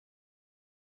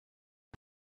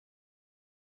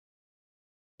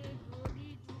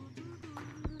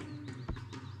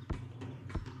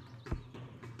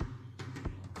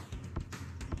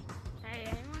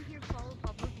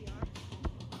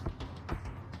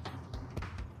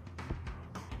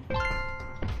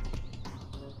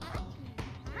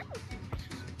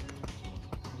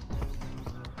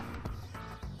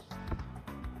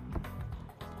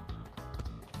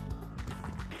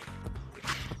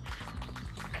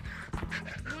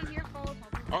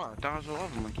Oh, that was a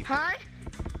lava monkey. Huh?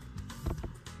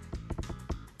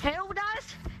 Help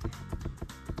us?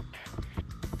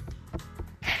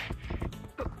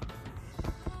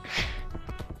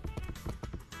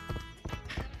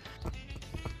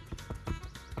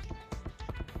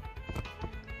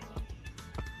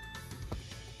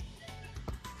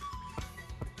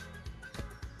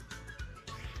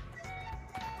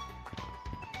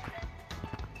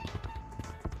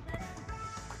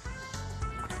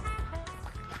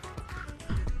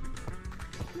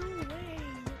 No way.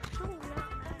 You're so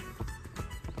not mad.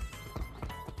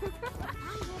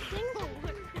 I'm a single.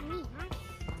 Look at me, huh?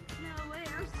 No way.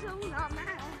 I'm so not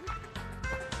mad.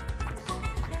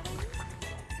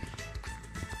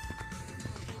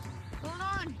 Hold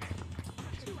on.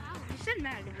 2 hours. You said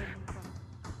mad. It wouldn't be fun.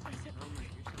 I said, oh my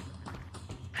gosh.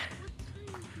 What time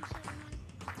did you say mine?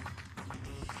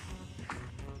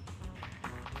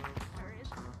 There it is.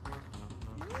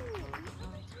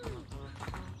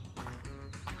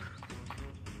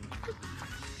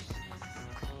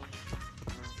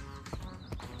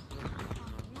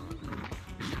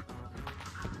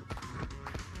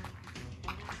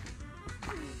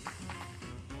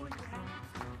 No, another time.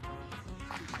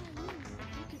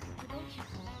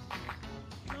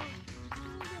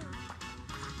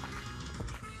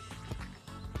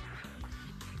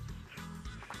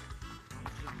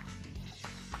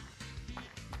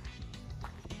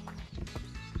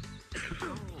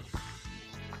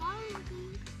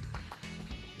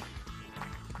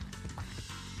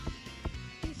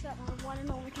 Peace out, my one and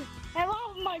only kid.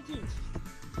 Hello, Mikey.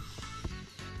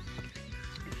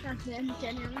 That's it,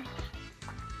 genuinely.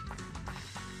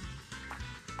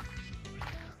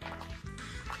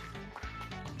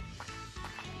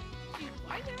 Dude,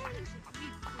 why there are these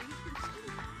big grapefruits?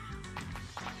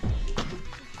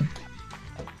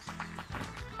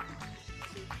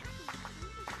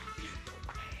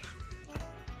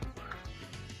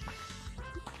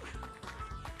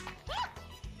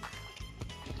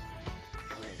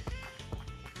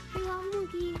 Hello,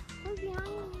 monkey. What's behind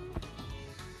you?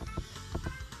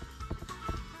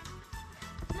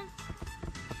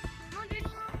 Come on, dude.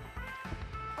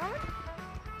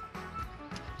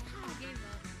 I gave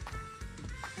up.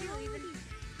 Hello, monkey.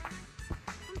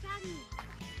 Come tag me.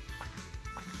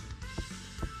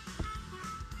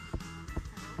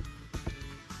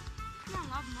 Come on,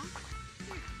 lava monk.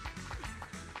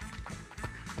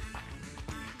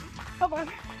 Come on.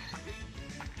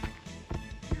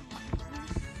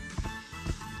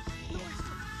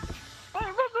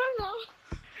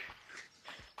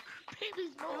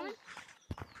 Baby's going.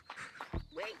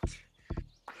 Wait.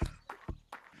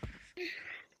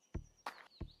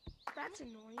 That's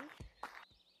annoying.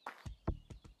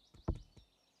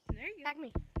 There you go. Tag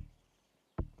me.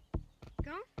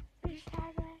 Go. Fish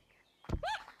tag lag.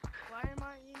 Why am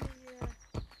I in the,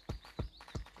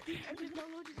 I just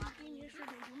downloaded this game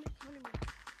yesterday. Don't make fun of me.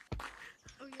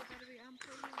 Oh, yeah, by the way, I'm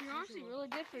playing. You're honestly really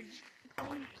good for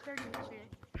playing 30 minutes a day.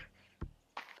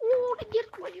 Oh,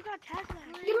 What? You got tag lag.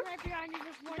 Get it right behind you,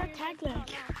 just one got here, tag just lag. top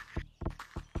now.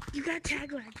 You got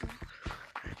tag lag, bro.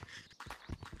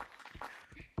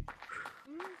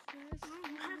 You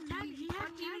have tag. You have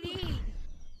What do you tag lag. need?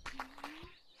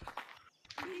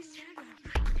 Please tag lag.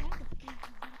 Tag lag.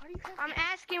 Why do you have? I'm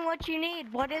asking what you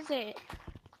need. What is it?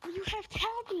 You have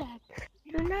tag lag.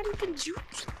 You're not even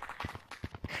juiced.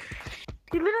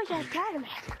 You literally have tag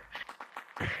lag.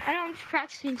 I know I'm just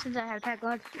practicing since I have tag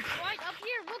lag. Right up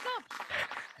here, look up.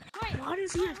 Wait, Why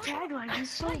does he have tag lag? He's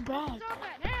so bad. stop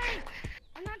it. Hey,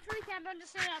 I'm not tree camp. I'm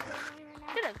just saying out there right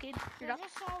now. Shut up, kid. You're I up.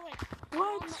 just saw it.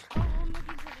 What? I'm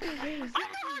looking for the Wait, I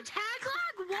don't have tag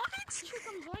lag. What? She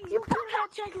comes on you don't have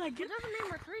tag lag. It doesn't mean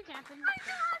we're tree camping. I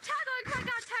don't have tag lag. I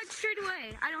got tagged straight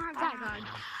away. I don't have tag lag.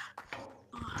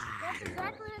 That's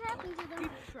exactly what happened to them. You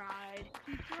tried.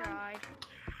 You tried.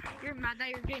 You're mad that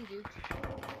you're getting duped.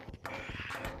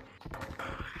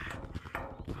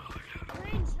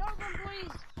 Please, stop them,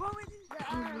 please.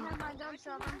 Never mind, don't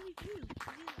stop them.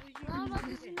 No, no,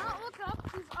 do not look up.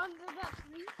 He's under that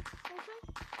tree. Okay?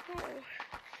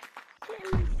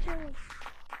 Get myself.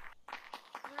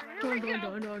 Here we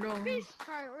go. No. Peace.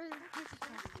 Sorry, this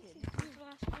is the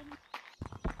last one.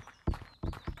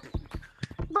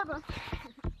 Bubba.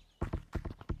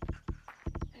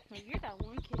 Hey, you're that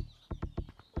one kid.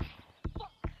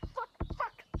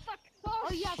 Fuck. Oh,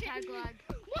 Oh, yeah, shit. tag lag.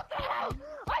 What the hell?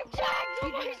 I tagged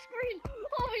on my screen.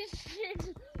 Holy shit.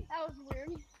 That was weird.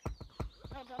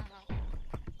 No, don't know.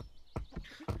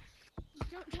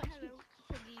 Don't touch me.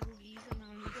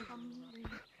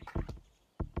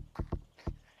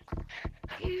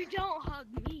 You don't hug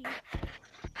me.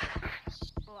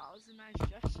 Well, that was a nice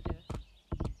gesture.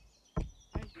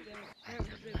 Nice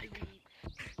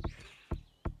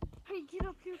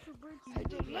I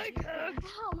don't like that.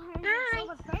 Oh my god, so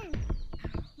much pain.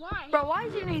 Why? Bro, why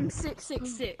is your name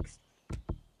 666?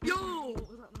 Yo!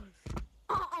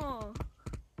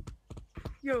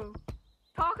 Yo.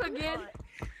 Talk again.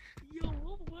 Yo,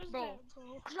 what was Bro. that,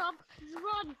 bro? Jump,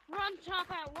 run, top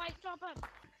out, white top out.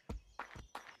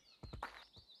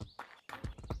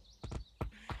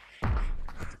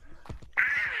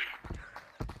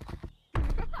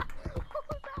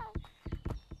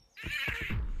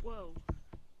 Whoa.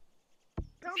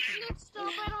 Don't snitch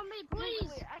stop out on me, please.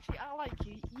 Wait, actually, I like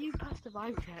you. You passed the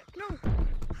vibe check. No.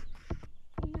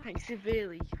 Like,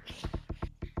 severely.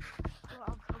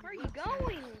 Where are you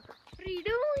going? What are you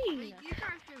doing? Wait, you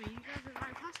guys do me. You guys are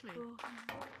right past me.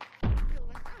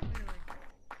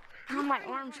 How my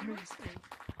arms hurt.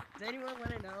 Does anyone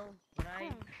want to know what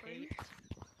I hate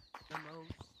the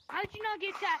most? How did you not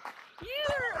get that?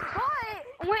 Your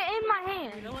butt went in my You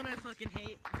hand. know what I fucking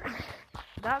hate?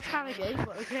 That's kind of gay,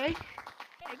 but okay.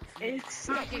 It's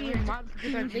not being mad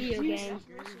because I'm video games.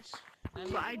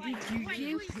 But I did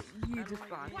YouTube. You just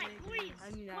bad. Please.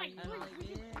 I mean, I don't like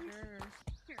niggers.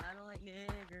 I don't like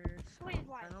niggers. Please, I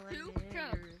white. don't like Two,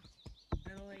 niggers. I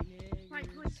don't like niggers. White,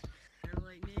 please. I don't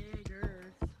like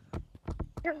niggers.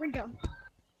 Here we go.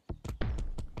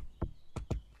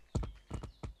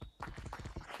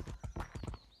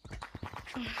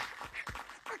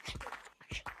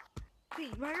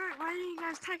 Wait, why are you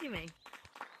guys tagging me?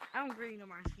 I'm green on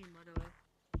my skin, by the way.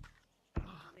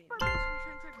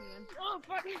 Oh,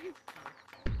 fuck.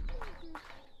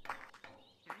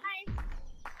 Hi.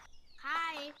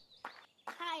 Hi.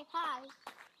 Hi, hi.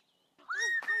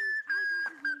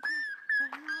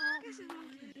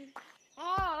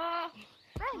 Oh,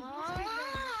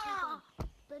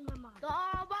 Ben my mom.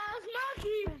 Lava's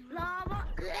monkey. Lava.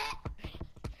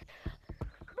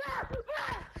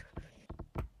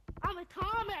 I'm a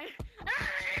Tommy.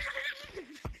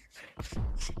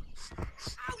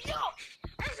 Ow, yo!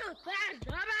 That's so fast,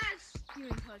 dumbass. You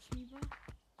didn't touch me, bro.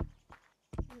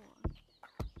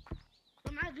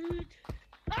 Come on, dude.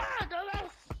 Ah,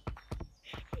 dumbass.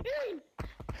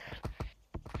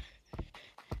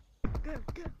 Go,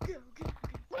 go, go, go,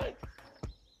 go.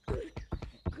 Good, good,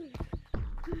 good, good.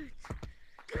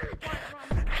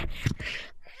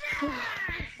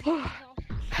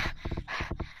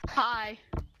 Hi.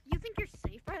 You think you're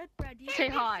safe, Brad? Do you Say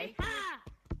think you're hi.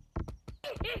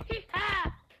 safe?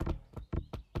 Ah.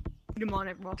 Good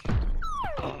morning, bro.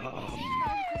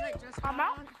 I'm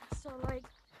out. So like,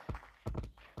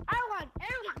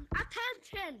 everyone,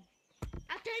 attention,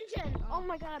 attention. Oh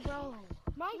my god, bro.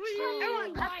 My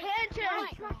everyone,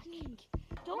 attention.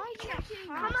 Don't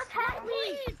come attack me.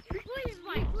 Please,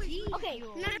 Mike. Please. Okay,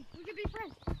 now we can be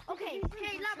friends. Okay,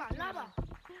 hey, Lava.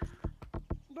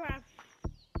 Bruh.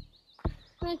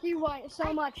 Thank you, White,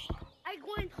 so much. I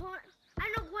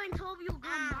not going to tell you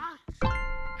good mods.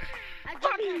 I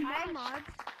going to mods.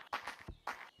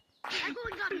 I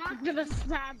going to mods. I'm gonna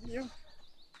stab you.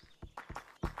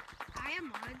 I am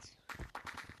mods.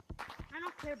 I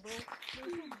don't care, bro. You're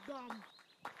so dumb.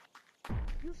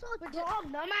 You're so dumb,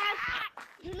 dumbass.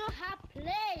 You know how to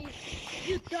play.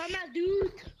 You dumbass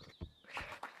dude.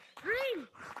 Green.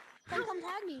 Come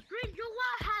tag me. Green, you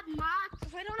want to have mods?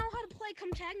 If I don't know how to play,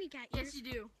 come tag me, cat. Yes, you do.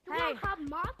 You want to have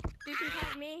mods? You can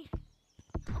tag me.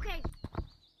 Okay.